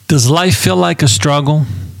Does life feel like a struggle?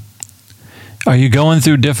 Are you going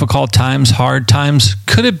through difficult times, hard times?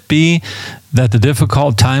 Could it be that the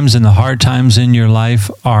difficult times and the hard times in your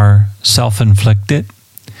life are self-inflicted?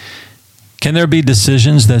 Can there be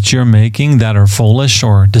decisions that you're making that are foolish,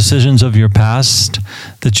 or decisions of your past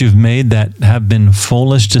that you've made that have been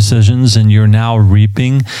foolish decisions and you're now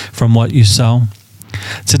reaping from what you sow?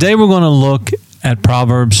 Today we're going to look at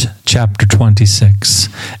Proverbs chapter 26.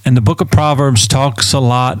 And the book of Proverbs talks a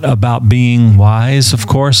lot about being wise, of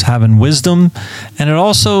course, having wisdom, and it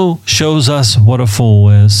also shows us what a fool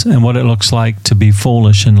is and what it looks like to be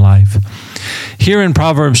foolish in life. Here in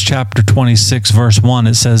Proverbs chapter 26, verse 1,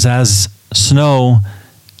 it says, "As snow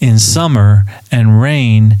in summer and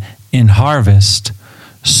rain in harvest,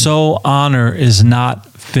 so honor is not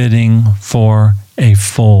fitting for a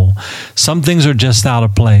fool." Some things are just out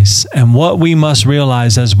of place. And what we must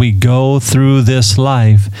realize as we go through this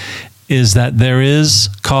life is that there is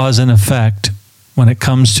cause and effect when it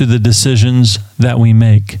comes to the decisions that we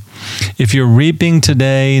make. If you're reaping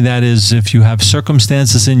today, that is, if you have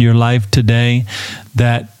circumstances in your life today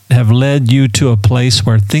that have led you to a place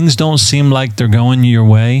where things don't seem like they're going your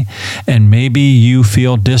way, and maybe you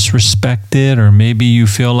feel disrespected, or maybe you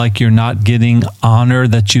feel like you're not getting honor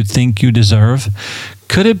that you think you deserve,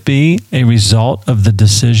 could it be a result of the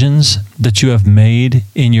decisions that you have made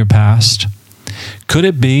in your past? Could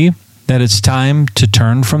it be that it's time to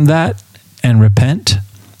turn from that and repent?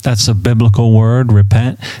 That's a biblical word,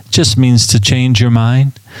 repent. It just means to change your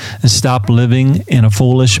mind and stop living in a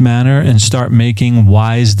foolish manner and start making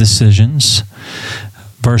wise decisions.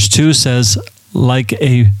 Verse 2 says, "Like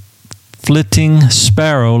a flitting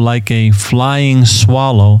sparrow, like a flying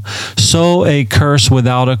swallow, so a curse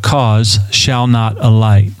without a cause shall not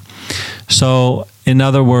alight." So, in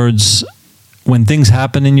other words, when things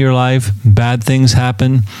happen in your life, bad things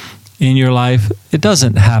happen in your life, it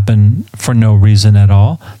doesn't happen for no reason at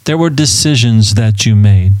all. There were decisions that you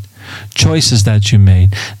made, choices that you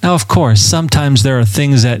made. Now, of course, sometimes there are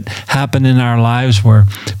things that happen in our lives where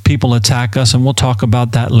people attack us, and we'll talk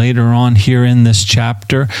about that later on here in this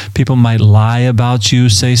chapter. People might lie about you,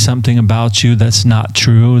 say something about you that's not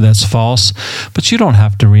true, that's false, but you don't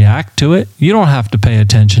have to react to it. You don't have to pay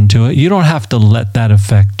attention to it. You don't have to let that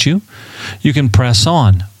affect you. You can press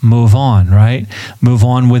on, move on, right? Move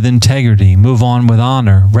on with integrity, move on with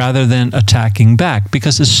honor, rather than attacking back.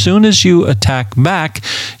 Because as soon as you attack back,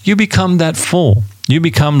 you become that fool. You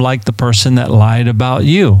become like the person that lied about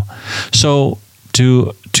you. So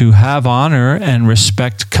to have honor and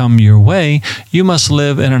respect come your way, you must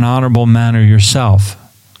live in an honorable manner yourself,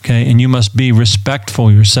 okay? And you must be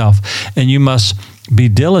respectful yourself, and you must be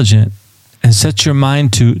diligent and set your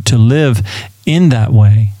mind to live in that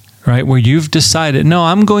way, right? Where you've decided, no,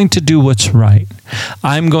 I'm going to do what's right.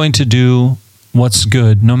 I'm going to do what's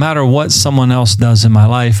good. No matter what someone else does in my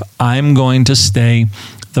life, I'm going to stay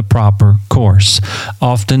the proper course.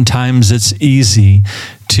 Oftentimes it's easy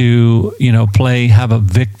to, have a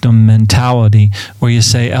victim mentality where you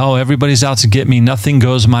say, oh, everybody's out to get me, nothing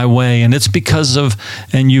goes my way, and it's because of,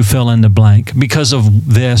 and you fill in the blank, because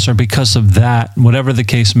of this or because of that, whatever the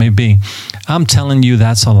case may be. I'm telling you,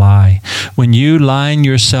 that's a lie. When you line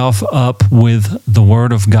yourself up with the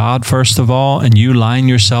Word of God, first of all, and you line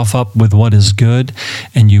yourself up with what is good,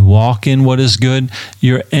 and you walk in what is good,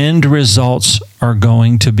 your end results are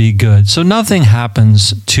going to be good. So nothing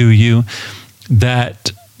happens to you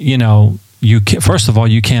that, first of all,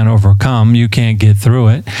 you can't overcome, you can't get through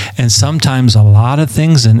it. And sometimes a lot of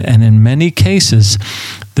things, and in many cases,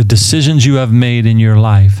 the decisions you have made in your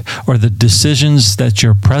life, or the decisions that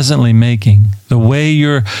you're presently making, the way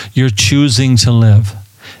you're choosing to live,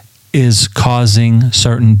 is causing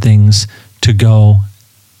certain things to go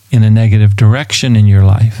in a negative direction in your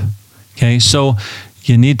life. Okay, so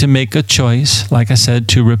you need to make a choice, like I said,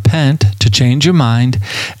 to repent, to change your mind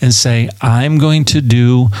and say, I'm going to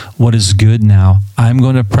do what is good now. I'm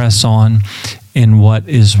going to press on in what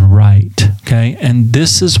is right. Okay? And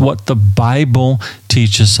this is what the Bible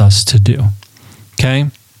teaches us to do. Okay?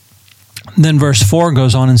 Then verse 4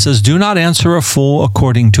 goes on and says, "Do not answer a fool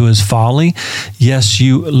according to his folly. Yes,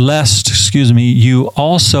 you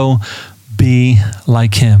also be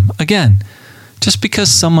like him." Again, just because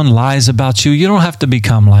someone lies about you, you don't have to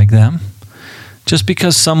become like them. Just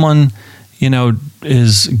because someone,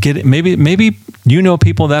 is getting, maybe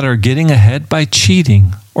people that are getting ahead by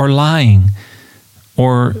cheating or lying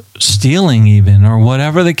or stealing even, or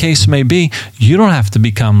whatever the case may be, you don't have to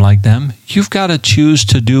become like them. You've got to choose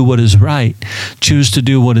to do what is right, choose to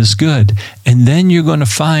do what is good. And then you're going to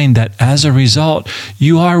find that as a result,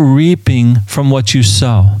 you are reaping from what you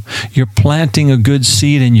sow. You're planting a good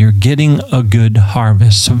seed and you're getting a good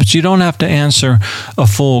harvest. So, but you don't have to answer a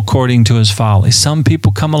fool according to his folly. Some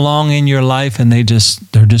people come along in your life and they're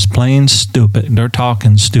just plain stupid. They're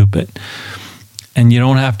talking stupid. And you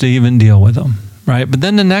don't have to even deal with them. Right? But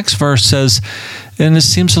then the next verse says, and it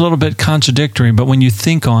seems a little bit contradictory, but when you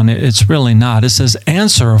think on it, it's really not. It says,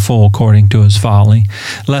 answer a fool according to his folly,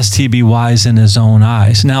 lest he be wise in his own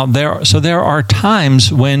eyes. Now, there are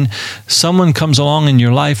times when someone comes along in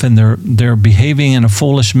your life and they're behaving in a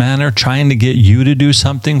foolish manner, trying to get you to do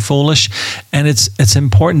something foolish, and it's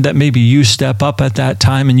important that maybe you step up at that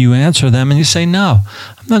time and you answer them and you say, no,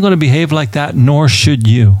 I'm not going to behave like that, nor should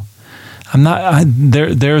you.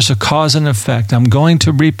 There's a cause and effect. I'm going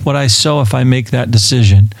to reap what I sow if I make that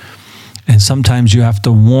decision. And sometimes you have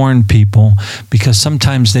to warn people because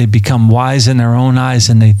sometimes they become wise in their own eyes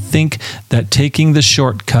and they think that taking the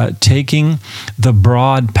shortcut, taking the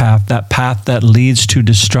broad path, that path that leads to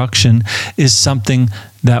destruction, is something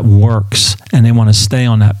that works, and they want to stay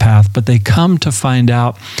on that path. But they come to find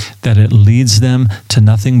out that it leads them to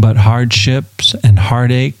nothing but hardships and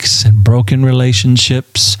heartaches and broken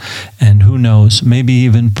relationships, and who knows, maybe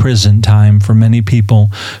even prison time for many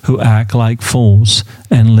people who act like fools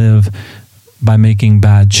and live by making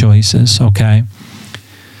bad choices, okay?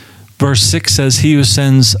 Verse 6 says, he who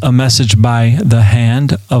sends a message by the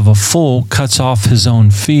hand of a fool cuts off his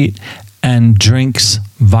own feet and drinks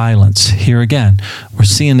violence. Here again, we're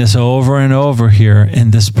seeing this over and over here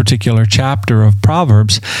in this particular chapter of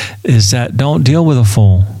Proverbs, is that don't deal with a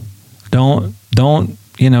fool. Don't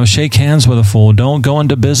shake hands with a fool. Don't go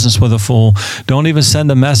into business with a fool. Don't even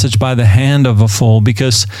send a message by the hand of a fool,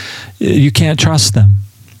 because you can't trust them.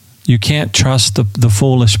 You can't trust the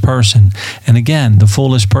foolish person. And again, the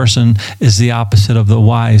foolish person is the opposite of the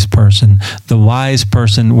wise person. The wise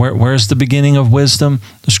person, where's the beginning of wisdom?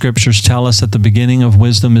 The scriptures tell us that the beginning of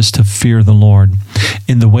wisdom is to fear the Lord.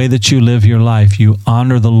 In the way that you live your life, you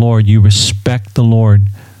honor the Lord, you respect the Lord,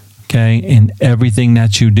 okay, in everything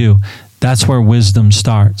that you do. That's where wisdom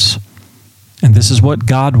starts. And this is what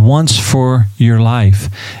God wants for your life,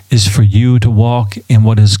 is for you to walk in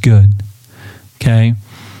what is good, okay?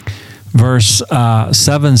 Verse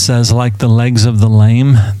 7 says, like the legs of the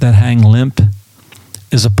lame that hang limp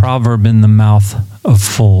is a proverb in the mouth of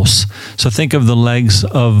fools. So think of the legs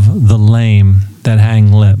of the lame that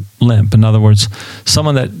hang limp. In other words,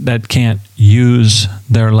 someone that can't use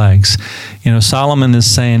their legs. Solomon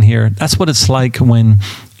is saying here, that's what it's like when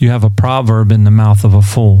you have a proverb in the mouth of a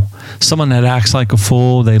fool. Someone that acts like a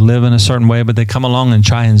fool, they live in a certain way, but they come along and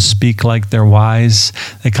try and speak like they're wise.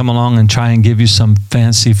 They come along and try and give you some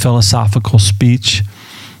fancy philosophical speech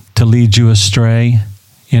to lead you astray,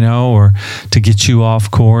 or to get you off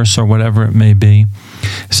course or whatever it may be.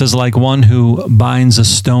 It says, like one who binds a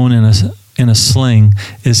stone in a sling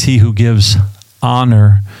is he who gives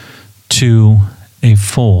honor to a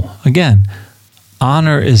fool. Again,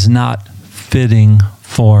 honor is not fitting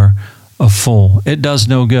for a fool. It does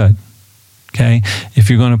no good. Okay? If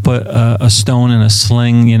you're going to put a stone in a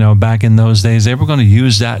sling, back in those days, they were going to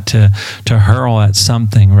use that to hurl at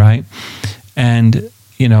something, right? And,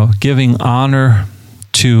 giving honor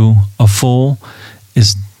to a fool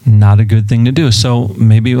is not a good thing to do. So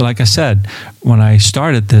maybe, like I said, when I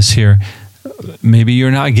started this here, maybe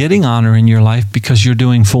you're not getting honor in your life because you're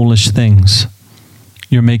doing foolish things.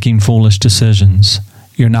 You're making foolish decisions.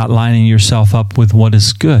 You're not lining yourself up with what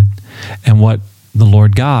is good and what the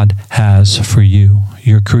Lord God has for you,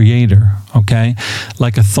 your Creator, okay?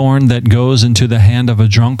 Like a thorn that goes into the hand of a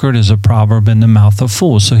drunkard is a proverb in the mouth of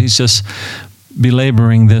fools. So he's just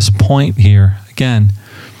belaboring this point here. Again,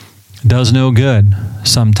 it does no good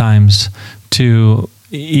sometimes to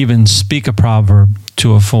even speak a proverb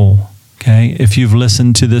to a fool. Okay, if you've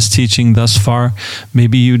listened to this teaching thus far,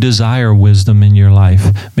 maybe you desire wisdom in your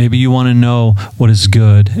life. Maybe you want to know what is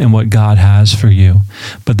good and what God has for you.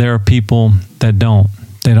 But there are people that don't.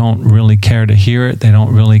 They don't really care to hear it. They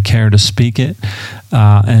don't really care to speak it.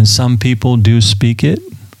 And some people do speak it,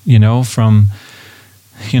 from,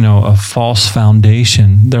 a false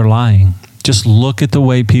foundation. They're lying. Just look at the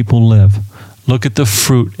way people live. Look at the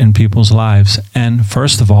fruit in people's lives. And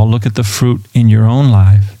first of all, look at the fruit in your own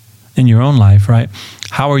life. Right?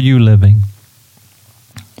 How are you living?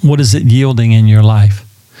 What is it yielding in your life?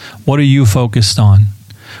 What are you focused on?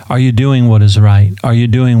 Are you doing what is right? Are you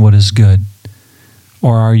doing what is good?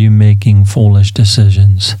 Or are you making foolish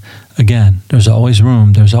decisions? Again, there's always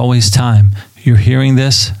room. There's always time. you're hearing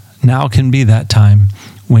this, now can be that time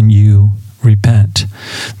when you repent.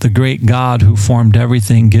 The great God who formed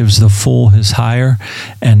everything gives the fool his hire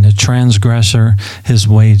and the transgressor his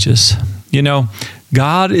wages. You know,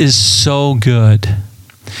 God is so good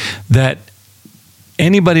that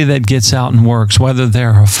anybody that gets out and works, whether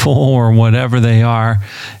they're a fool or whatever they are,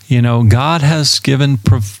 you know, God has given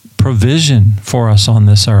provision for us on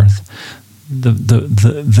this earth.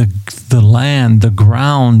 The land, the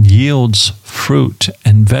ground yields fruit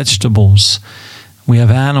and vegetables. We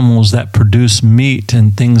have animals that produce meat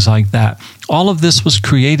and things like that. All of this was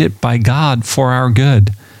created by God for our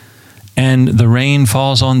good. And the rain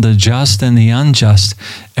falls on the just and the unjust.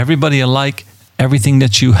 Everybody alike, everything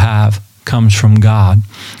that you have comes from God.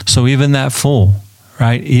 So even that fool,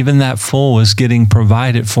 right? Even that fool is getting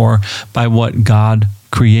provided for by what God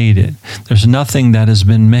created. There's nothing that has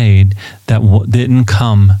been made that didn't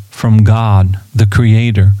come from God, the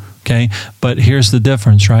Creator. Okay? But here's the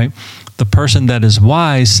difference, right? The person that is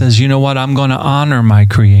wise says, you know what, I'm going to honor my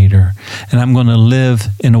Creator, and I'm going to live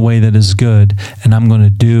in a way that is good, and I'm going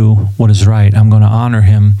to do what is right. I'm going to honor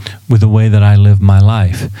Him with the way that I live my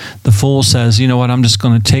life. The fool says, you know what, I'm just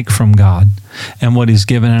going to take from God and what He's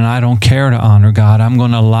given, and I don't care to honor God. I'm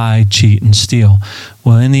going to lie, cheat, and steal.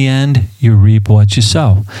 Well, in the end, you reap what you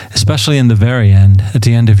sow. Especially in the very end, at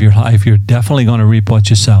the end of your life, you're definitely going to reap what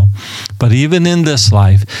you sow. But even in this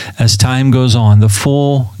life, as time goes on, the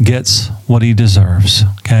fool gets what he deserves.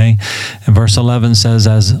 Okay? And verse 11 says,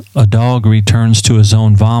 as a dog returns to his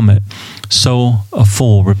own vomit, so a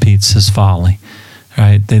fool repeats his folly.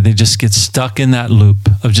 Right? They just get stuck in that loop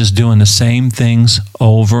of just doing the same things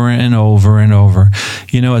over and over and over.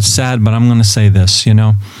 You know, it's sad, but I'm going to say this. You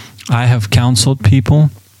know, I have counseled people,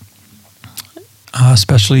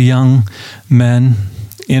 especially young men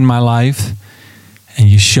in my life, and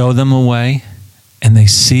you show them a way, and they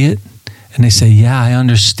see it, and they say, yeah, I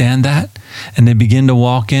understand that, and they begin to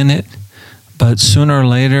walk in it, but sooner or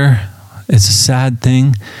later, it's a sad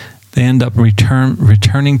thing, they end up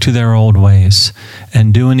returning to their old ways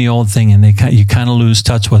and doing the old thing, and you kind of lose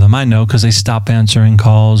touch with them. I know, because they stop answering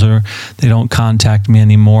calls or they don't contact me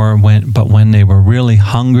anymore. But when they were really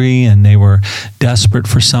hungry and they were desperate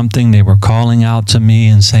for something, they were calling out to me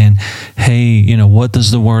and saying, hey, you know, what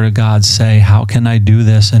does the Word of God say? How can I do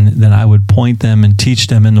this? And then I would point them and teach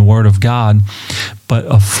them in the Word of God. But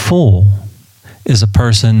a fool is a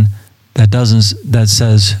person that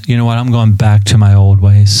says, you know what, I'm going back to my old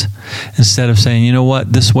ways. Instead of saying, you know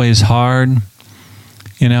what, this way is hard,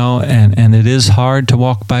 you know, and it is hard to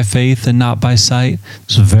walk by faith and not by sight.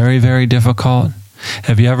 It's very, very difficult.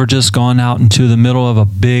 Have you ever just gone out into the middle of a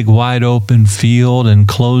big, wide open field and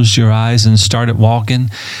closed your eyes and started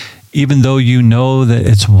walking? Even though you know that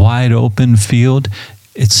it's wide open field,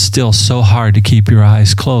 it's still so hard to keep your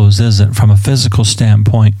eyes closed, isn't it? From a physical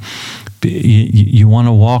standpoint, you want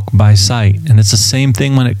to walk by sight. And it's the same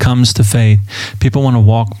thing when it comes to faith. People want to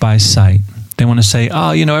walk by sight. They want to say,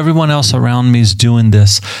 oh, you know, everyone else around me is doing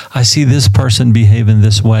this. I see this person behaving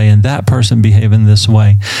this way and that person behaving this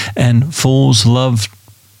way. And fools love,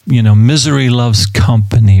 you know, misery loves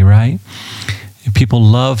company, right? People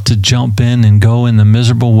love to jump in and go in the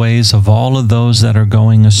miserable ways of all of those that are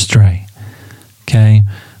going astray. Okay?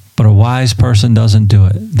 But a wise person doesn't do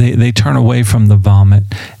it. They turn away from the vomit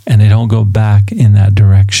and they don't go back in that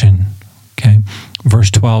direction. Okay.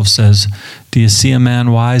 Verse 12 says, do you see a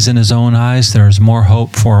man wise in his own eyes? There is more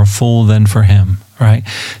hope for a fool than for him. Right?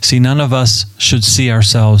 See, none of us should see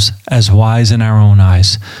ourselves as wise in our own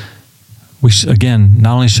eyes. Again,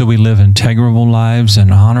 not only should we live integrable lives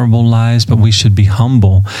and honorable lives, but we should be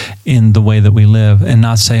humble in the way that we live and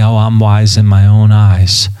not say, oh, I'm wise in my own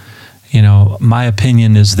eyes. You know, my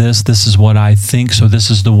opinion is this is what I think, so this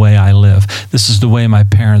is the way I live. This is the way my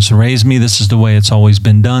parents raised me. This is the way it's always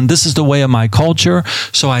been done. This is the way of my culture,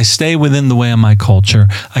 so I stay within the way of my culture.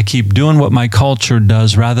 I keep doing what my culture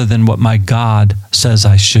does rather than what my God says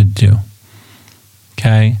I should do.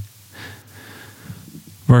 Okay?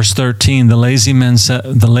 Verse 13, the lazy man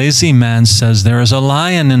says, there is a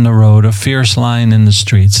lion in the road, a fierce lion in the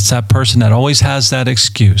streets. It's that person that always has that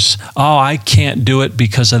excuse. Oh, I can't do it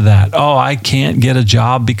because of that. Oh, I can't get a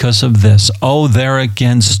job because of this. Oh, they're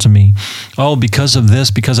against me. Oh, because of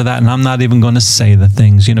this, because of that. And I'm not even going to say the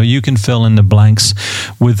things. You know, you can fill in the blanks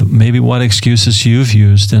with maybe what excuses you've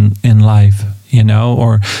used in life, you know,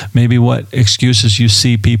 or maybe what excuses you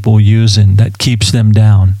see people using that keeps them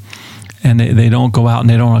down. and they don't go out and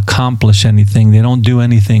they don't accomplish anything. They don't do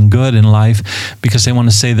anything good in life because they want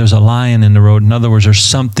to say there's a lion in the road. In other words, there's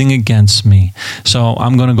something against me. So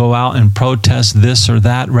I'm going to go out and protest this or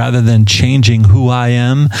that rather than changing who I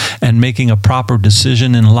am and making a proper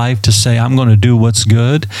decision in life to say I'm going to do what's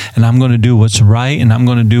good and I'm going to do what's right and I'm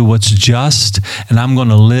going to do what's just and I'm going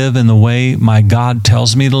to live in the way my God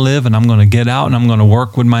tells me to live, and I'm going to get out and I'm going to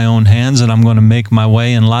work with my own hands and I'm going to make my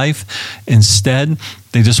way in life. Instead,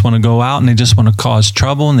 they just want to go out and they just want to cause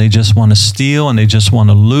trouble and they just want to steal and they just want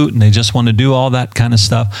to loot and they just want to do all that kind of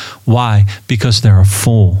stuff. Why? Because they're a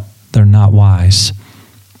fool. They're not wise.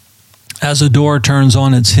 As a door turns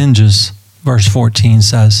on its hinges, verse 14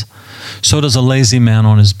 says, so does a lazy man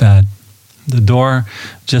on his bed. The door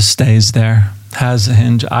just stays there, has a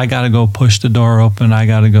hinge. I got to go push the door open. I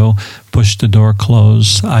got to go push the door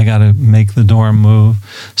close. I got to make the door move.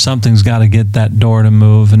 Something's got to get that door to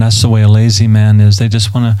move, and that's the way a lazy man is. They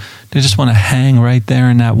just want to hang right there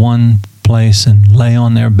in that one place and lay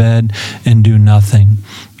on their bed and do nothing.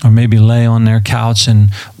 Or maybe lay on their couch and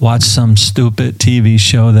watch some stupid TV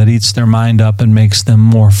show that eats their mind up and makes them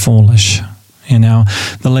more foolish. You know,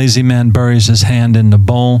 the lazy man buries his hand in the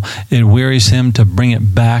bowl. It wearies him to bring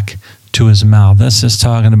it back to his mouth. That's just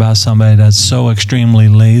talking about somebody that's so extremely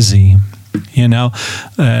lazy. You know,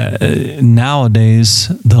 nowadays,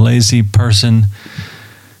 the lazy person,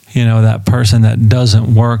 you know, that person that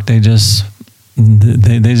doesn't work, they just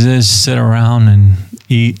sit around and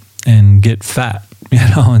eat and get fat, you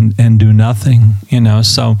know, and do nothing, you know.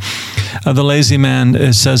 So the lazy man,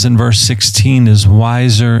 it says in verse 16, is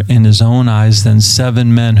wiser in his own eyes than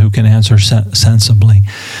 7 men who can answer sensibly.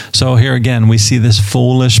 So here again, we see this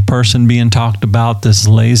foolish person being talked about, this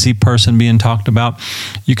lazy person being talked about.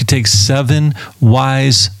 You could take 7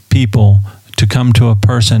 wise people to come to a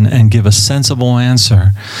person and give a sensible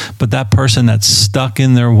answer. But that person that's stuck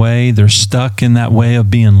in their way, they're stuck in that way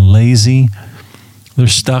of being lazy. They're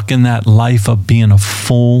stuck in that life of being a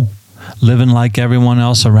fool, living like everyone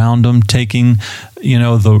else around them, taking, you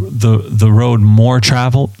know, the road more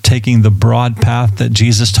traveled, taking the broad path that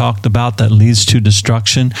Jesus talked about that leads to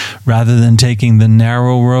destruction, rather than taking the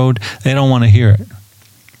narrow road. They don't want to hear it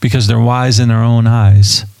because they're wise in their own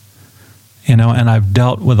eyes. You know, and I've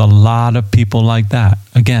dealt with a lot of people like that.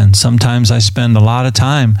 Again, sometimes I spend a lot of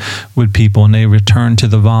time with people and they return to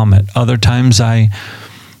the vomit. Other times I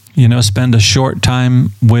spend a short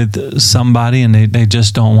time with somebody and they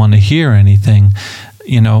just don't want to hear anything,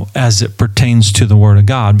 you know, as it pertains to the Word of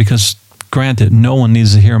God. Because granted, no one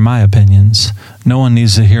needs to hear my opinions. No one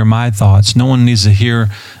needs to hear my thoughts. No one needs to hear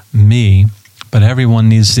me. But everyone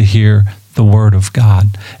needs to hear the Word of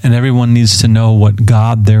God. And everyone needs to know what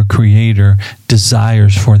God, their Creator,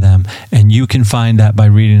 desires for them. And you can find that by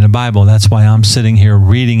reading the Bible. That's why I'm sitting here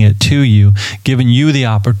reading it to you, giving you the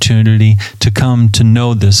opportunity to come to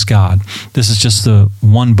know this God. This is just the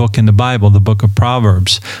one book in the Bible, the book of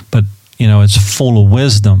Proverbs. But, you know, it's full of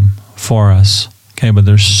wisdom for us. Okay, but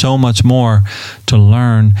there's so much more to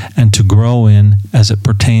learn and to grow in as it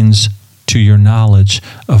pertains to your knowledge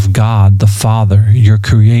of God the Father, your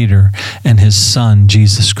Creator, and His Son,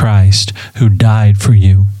 Jesus Christ, who died for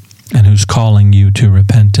you and who's calling you to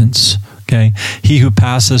repentance. Okay? He who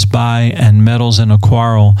passes by and meddles in a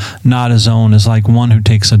quarrel not his own is like one who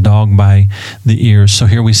takes a dog by the ears. So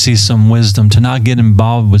here we see some wisdom to not get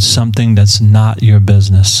involved with something that's not your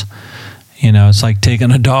business. You know, it's like taking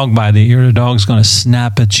a dog by the ear. The dog's going to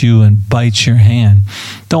snap at you and bite your hand.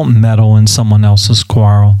 Don't meddle in someone else's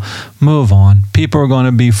quarrel. Move on. People are going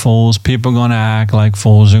to be fools. People are going to act like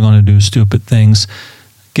fools. They're going to do stupid things.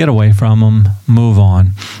 Get away from them. Move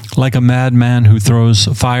on. Like a madman who throws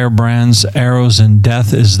firebrands, arrows, and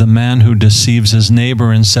death is the man who deceives his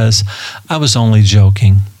neighbor and says, I was only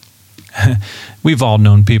joking. We've all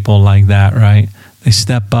known people like that, right? They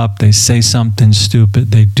step up, they say something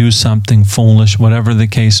stupid, they do something foolish, whatever the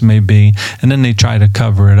case may be, and then they try to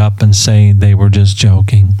cover it up and say they were just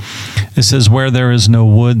joking. It says, where there is no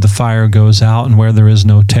wood, the fire goes out, and where there is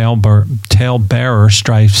no talebearer,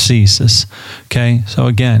 strife ceases. Okay, so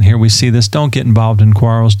again, here we see this. Don't get involved in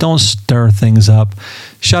quarrels. Don't stir things up.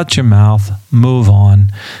 Shut your mouth. Move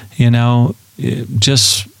on. You know,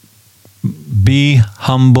 just be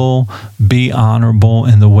humble, be honorable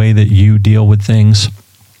in the way that you deal with things.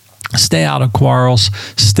 Stay out of quarrels.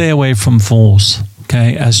 Stay away from fools.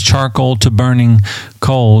 Okay, as charcoal to burning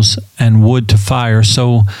coals and wood to fire,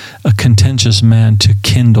 so a contentious man to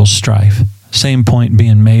kindle strife. Same point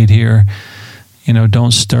being made here. You know,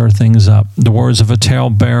 don't stir things up. The words of a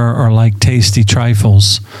talebearer are like tasty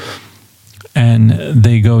trifles, and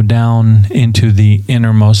they go down into the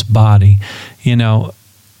innermost body. You know,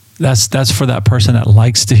 That's for that person that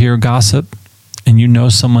likes to hear gossip, and you know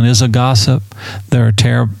someone is a gossip. They're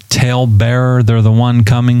a tale bearer. They're the one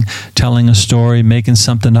coming, telling a story, making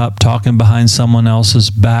something up, talking behind someone else's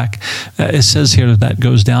back. It says here that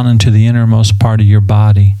goes down into the innermost part of your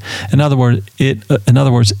body. In other words,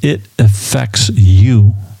 it affects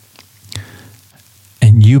you.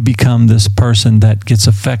 And you become this person that gets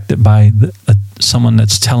affected by someone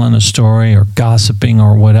that's telling a story or gossiping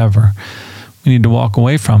or whatever. We need to walk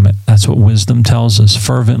away from it. That's what wisdom tells us.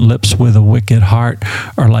 Fervent lips with a wicked heart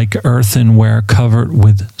are like earthenware covered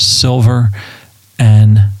with silver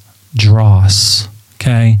and dross.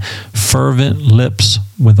 Okay? Fervent lips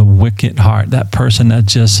with a wicked heart. That person that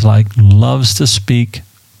just loves to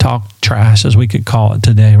talk trash, as we could call it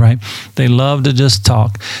today, right? They love to just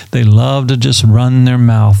talk. They love to just run their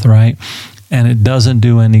mouth, right? And it doesn't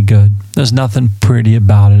do any good. There's nothing pretty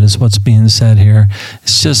about it, is what's being said here.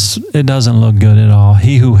 It's just, it doesn't look good at all.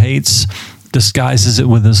 He who hates disguises it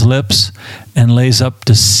with his lips and lays up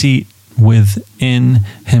deceit within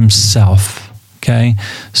himself. Okay?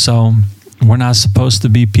 So we're not supposed to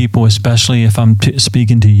be people, especially if I'm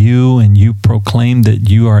speaking to you and you proclaim that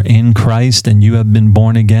you are in Christ and you have been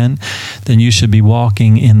born again, then you should be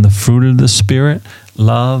walking in the fruit of the Spirit,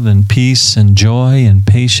 love and peace and joy and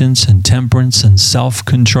patience and temperance and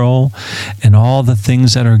self-control and all the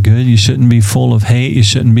things that are good. You shouldn't be full of hate. You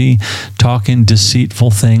shouldn't be talking deceitful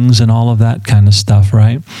things and all of that kind of stuff,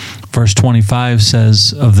 right? Verse 25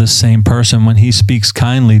 says of this same person, when he speaks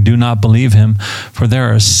kindly, do not believe him, for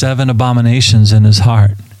there are 7 abominations in his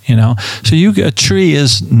heart. So a tree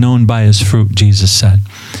is known by his fruit, Jesus said.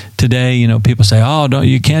 Today, people say,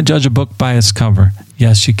 you can't judge a book by its cover.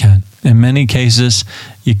 Yes, you can. In many cases,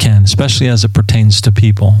 you can, especially as it pertains to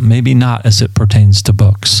people. Maybe not as it pertains to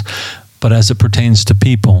books, but as it pertains to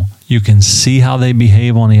people, you can see how they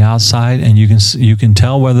behave on the outside, and you can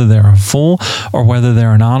tell whether they're a fool or whether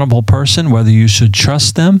they're an honorable person, whether you should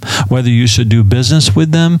trust them, whether you should do business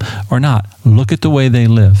with them or not. Look at the way they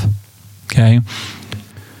live. Okay?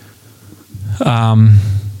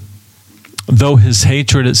 Though his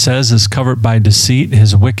hatred, it says, is covered by deceit,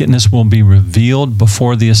 his wickedness will be revealed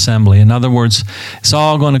before the assembly. In other words, it's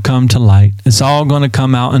all going to come to light. It's all going to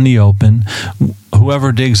come out in the open.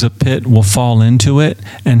 Whoever digs a pit will fall into it,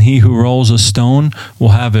 and he who rolls a stone will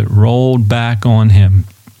have it rolled back on him.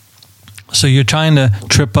 So you're trying to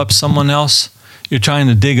trip up someone else. You're trying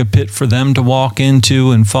to dig a pit for them to walk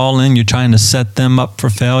into and fall in. You're trying to set them up for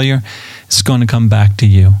failure. It's going to come back to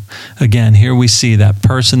you. Again, here we see that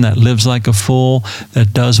person that lives like a fool,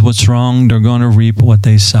 that does what's wrong, they're going to reap what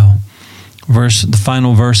they sow. The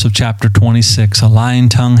final verse of chapter 26, a lying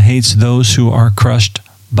tongue hates those who are crushed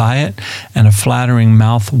by it, and a flattering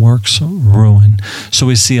mouth works ruin. So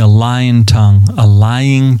we see a lying tongue. A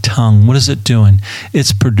lying tongue. What is it doing?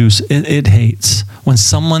 It hates. When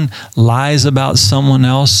someone lies about someone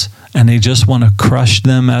else and they just want to crush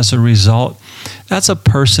them as a result, that's a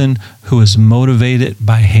person who is motivated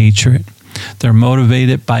by hatred. They're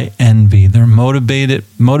motivated by envy. They're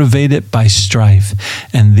motivated by strife.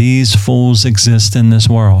 And these fools exist in this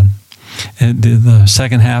world. The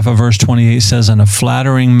second half of verse 28 says, and a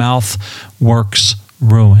flattering mouth works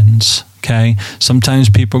ruins. Okay? Sometimes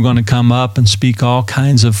people are going to come up and speak all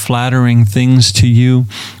kinds of flattering things to you,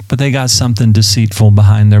 but they got something deceitful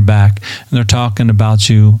behind their back, and they're talking about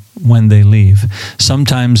you when they leave.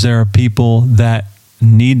 Sometimes there are people that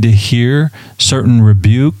need to hear certain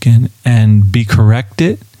rebuke and be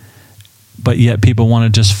corrected, but yet people want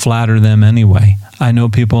to just flatter them anyway. I know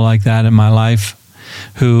people like that in my life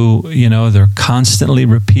who, they're constantly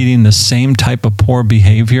repeating the same type of poor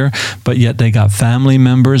behavior, but yet they got family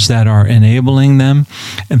members that are enabling them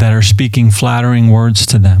and that are speaking flattering words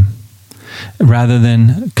to them, rather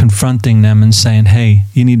than confronting them and saying, hey,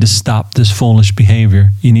 you need to stop this foolish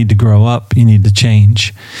behavior. You need to grow up. You need to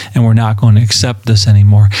change. And we're not going to accept this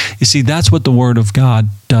anymore. You see, that's what the Word of God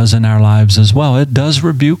does in our lives as well. It does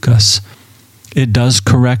rebuke us. It does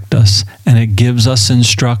correct us, and it gives us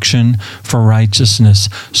instruction for righteousness.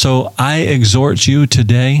 So I exhort you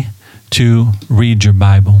today to read your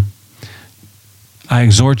Bible. I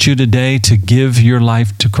exhort you today to give your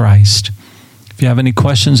life to Christ. If you have any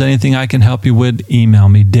questions, anything I can help you with, email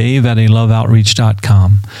me,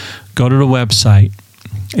 dave@aloveoutreach.com. Go to the website,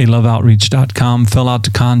 aloveoutreach.com, fill out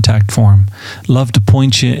the contact form. Love to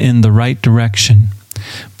point you in the right direction.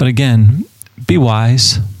 But again, be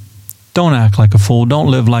wise. Don't act like a fool.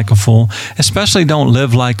 Don't live like a fool. Especially don't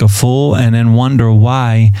live like a fool and then wonder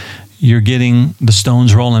why you're getting the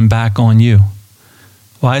stones rolling back on you.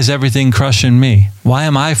 Why is everything crushing me? Why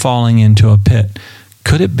am I falling into a pit?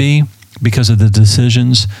 Could it be because of the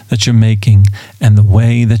decisions that you're making and the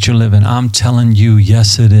way that you're living. I'm telling you,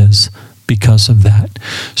 yes, it is because of that.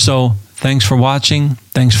 So thanks for watching.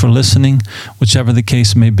 Thanks for listening. Whichever the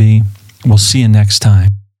case may be, we'll see you next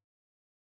time.